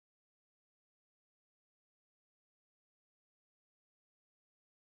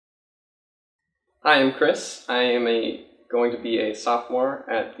Hi, I'm Chris. I am going to be a sophomore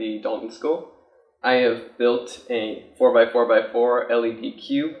at the Dalton School. I have built a 4x4x4 LED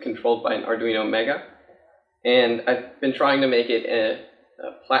cube controlled by an Arduino Mega, and I've been trying to make it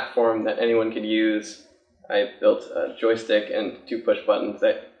a platform that anyone could use. I've built a joystick and 2 push buttons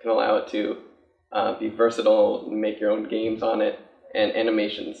that can allow it to be versatile, make your own games on it, and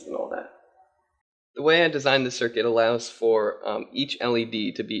animations and all that. The way I designed the circuit allows for each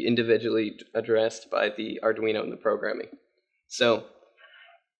LED to be individually addressed by the Arduino in the programming. So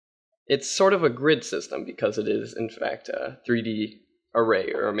it's sort of a grid system because it is, in fact, a 3D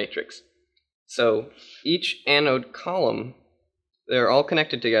array or a matrix. So each anode column, they're all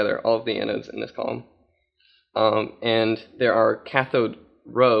connected together, all of the anodes in this column. And there are cathode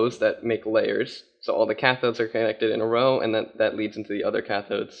rows that make layers. So all the cathodes are connected in a row, and that leads into the other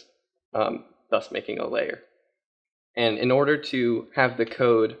cathodes, thus making a layer. And in order to have the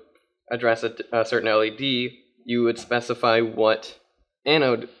code address a certain LED, you would specify what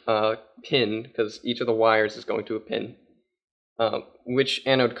anode pin, because each of the wires is going to a pin, which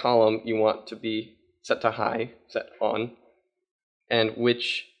anode column you want to be set to high, set on, and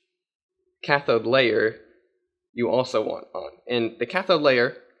which cathode layer you also want on. And the cathode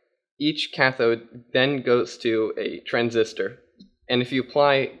layer, each cathode then goes to a transistor, and if you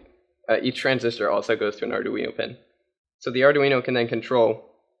apply each transistor also goes to an Arduino pin. So the Arduino can then control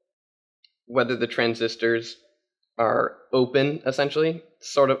whether the transistors are open, essentially.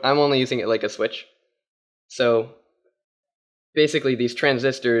 I'm only using it like a switch. So basically these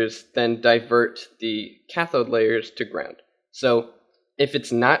transistors then divert the cathode layers to ground. So if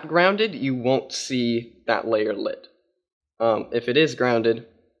it's not grounded, you won't see that layer lit. If it is grounded,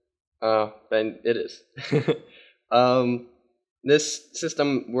 then it is. This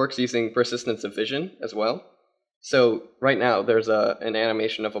system works using persistence of vision as well. So right now there's an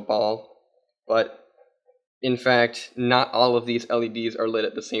animation of a ball, but in fact not all of these LEDs are lit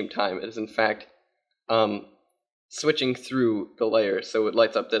at the same time. It is in fact switching through the layers. So it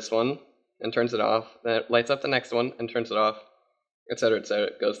lights up this one and turns it off, then it lights up the next one and turns it off, etc., etc.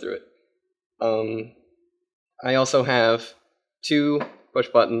 It goes through it. I also have 2 push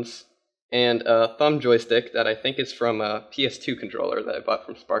buttons and a thumb joystick that I think is from a PS2 controller that I bought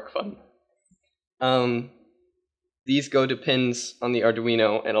from SparkFun. These go to pins on the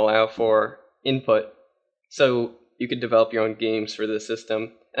Arduino and allow for input, so you could develop your own games for this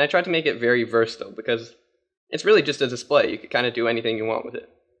system. And I tried to make it very versatile because it's really just a display. You could kind of do anything you want with it.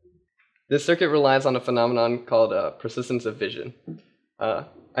 This circuit relies on a phenomenon called persistence of vision. I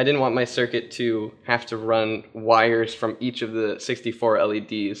didn't want my circuit to have to run wires from each of the 64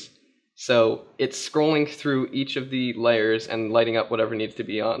 LEDs. So it's scrolling through each of the layers and lighting up whatever needs to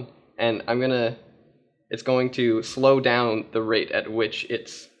be on. And it's going to slow down the rate at which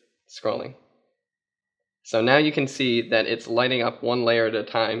it's scrolling. So now you can see that it's lighting up one layer at a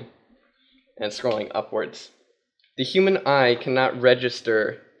time and scrolling upwards. The human eye cannot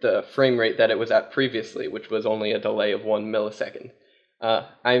register the frame rate that it was at previously, which was only a delay of 1 millisecond.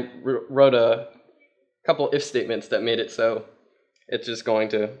 I wrote a couple if statements that made it so it's just going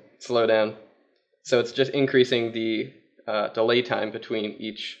to slow down. So it's just increasing the delay time between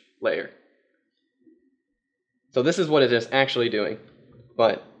each layer. So this is what it is actually doing,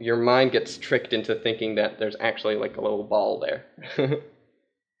 but your mind gets tricked into thinking that there's actually like a little ball there.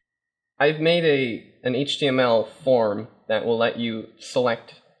 I've made an HTML form that will let you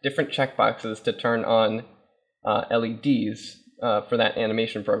select different checkboxes to turn on LEDs for that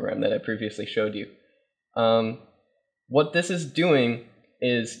animation program that I previously showed you. What this is doing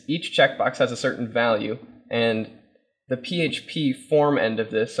is each checkbox has a certain value, and the PHP form end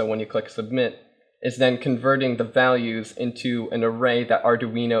of this, so when you click submit, is then converting the values into an array that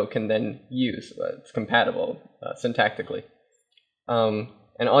Arduino can then use. It's compatible syntactically.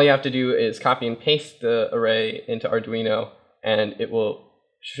 And all you have to do is copy and paste the array into Arduino, and it will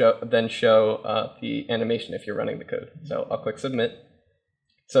then show the animation if you're running the code. So I'll click submit.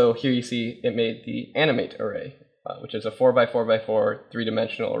 So here you see it made the animate array, which is a 4x4x4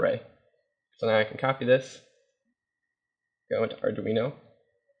 3-dimensional array. So now I can copy this, go into Arduino,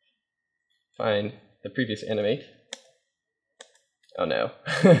 find the previous animate. Oh no,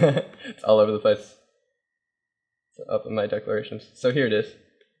 it's all over the place. It's up in my declarations. So here it is.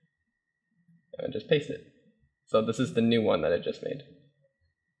 And just paste it. So this is the new one that I just made.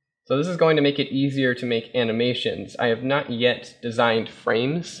 So this is going to make it easier to make animations. I have not yet designed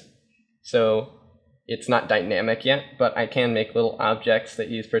frames, so it's not dynamic yet, but I can make little objects that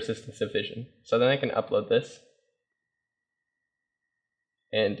use persistence of vision. So then I can upload this,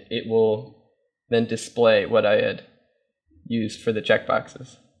 and it will then display what I had used for the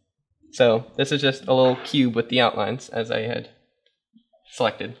checkboxes. So this is just a little cube with the outlines as I had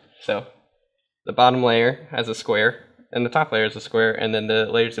selected. So the bottom layer has a square, and the top layer is a square, and then the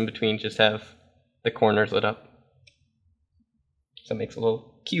layers in between just have the corners lit up. So it makes a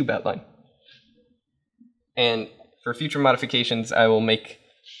little cube outline. And for future modifications, I will make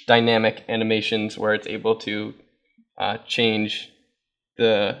dynamic animations where it's able to change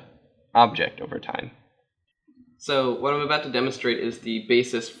the object over time. So what I'm about to demonstrate is the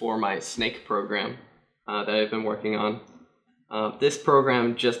basis for my snake program that I've been working on. This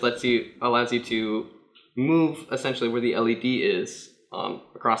program just allows you to move essentially where the LED is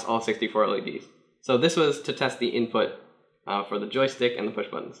across all 64 LEDs. So this was to test the input for the joystick and the push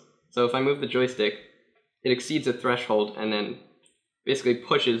buttons. So if I move the joystick, it exceeds a threshold and then basically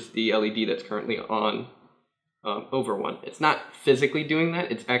pushes the LED that's currently on over one. It's not physically doing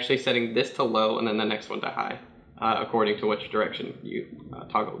that, it's actually setting this to low and then the next one to high, according to which direction you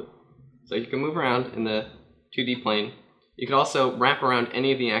toggled it. So you can move around in the 2D plane. You can also wrap around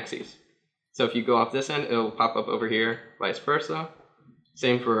any of the axes. So if you go off this end, it'll pop up over here, vice versa.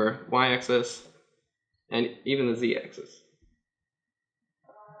 Same for y-axis, and even the z-axis.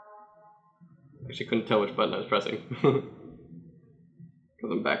 Actually couldn't tell which button I was pressing, because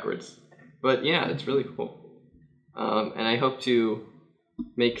I'm backwards. But yeah, it's really cool. And I hope to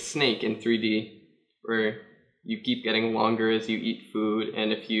make Snake in 3D, where you keep getting longer as you eat food,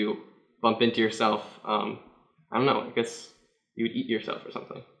 and if you bump into yourself, I don't know, I guess you would eat yourself or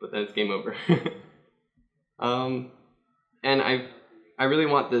something, but then it's game over. And I really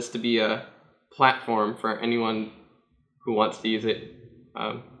want this to be a platform for anyone who wants to use it.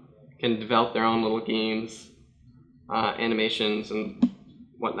 Can develop their own little games, animations, and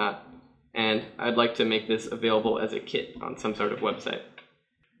whatnot. And I'd like to make this available as a kit on some sort of website.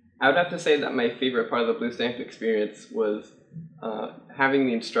 I would have to say that my favorite part of the BlueStamp experience was having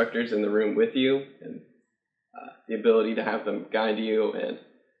the instructors in the room with you, and the ability to have them guide you and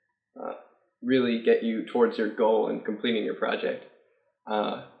really get you towards your goal and completing your project.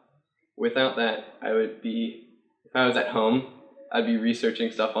 Without that, if I was at home, I'd be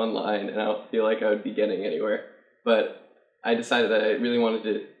researching stuff online and I don't feel like I would be getting anywhere. But I decided that I really wanted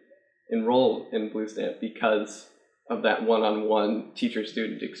to enroll in BlueStamp because of that one-on-one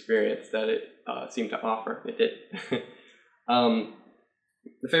teacher-student experience that it seemed to offer. It did. My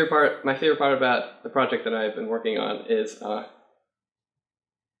favorite part about the project that I've been working on is, I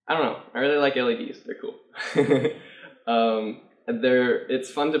don't know, I really like LEDs, they're cool. It's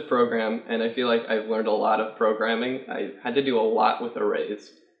fun to program, and I feel like I've learned a lot of programming. I had to do a lot with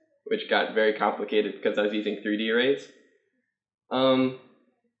arrays, which got very complicated because I was using 3D arrays.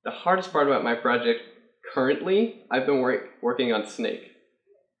 The hardest part about my project currently, I've been working on Snake.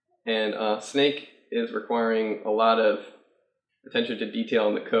 And Snake is requiring a lot of attention to detail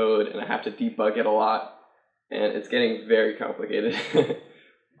in the code, and I have to debug it a lot, and it's getting very complicated.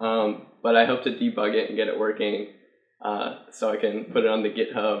 But I hope to debug it and get it working so I can put it on the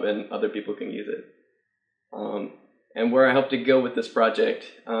GitHub and other people can use it. And where I hope to go with this project,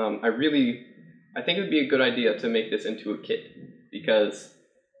 I think it would be a good idea to make this into a kit, because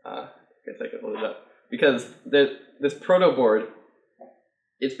I guess I can hold it up. Because this proto board,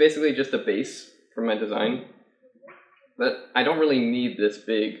 it's basically just a base for my design, but I don't really need this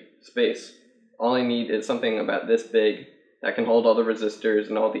big space. All I need is something about this big that can hold all the resistors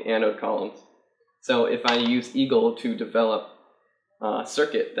and all the anode columns. So if I use Eagle to develop a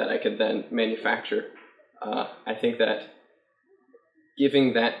circuit that I could then manufacture, I think that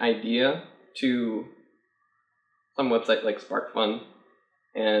giving that idea to some website like SparkFun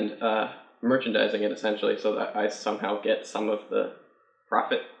and merchandising it essentially so that I somehow get some of the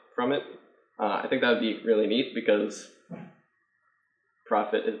profit from it, I think that would be really neat, because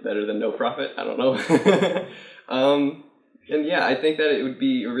profit is better than no profit. I don't know. And yeah, I think that it would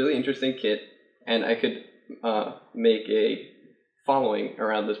be a really interesting kit, and I could make a following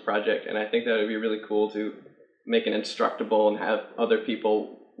around this project, and I think that it would be really cool to make an Instructable and have other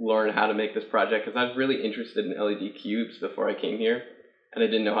people learn how to make this project, because I was really interested in LED cubes before I came here, and I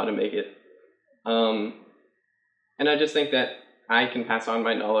didn't know how to make it. And I just think that I can pass on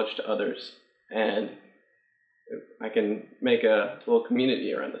my knowledge to others, and I can make a little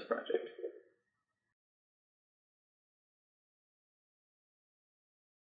community around this project.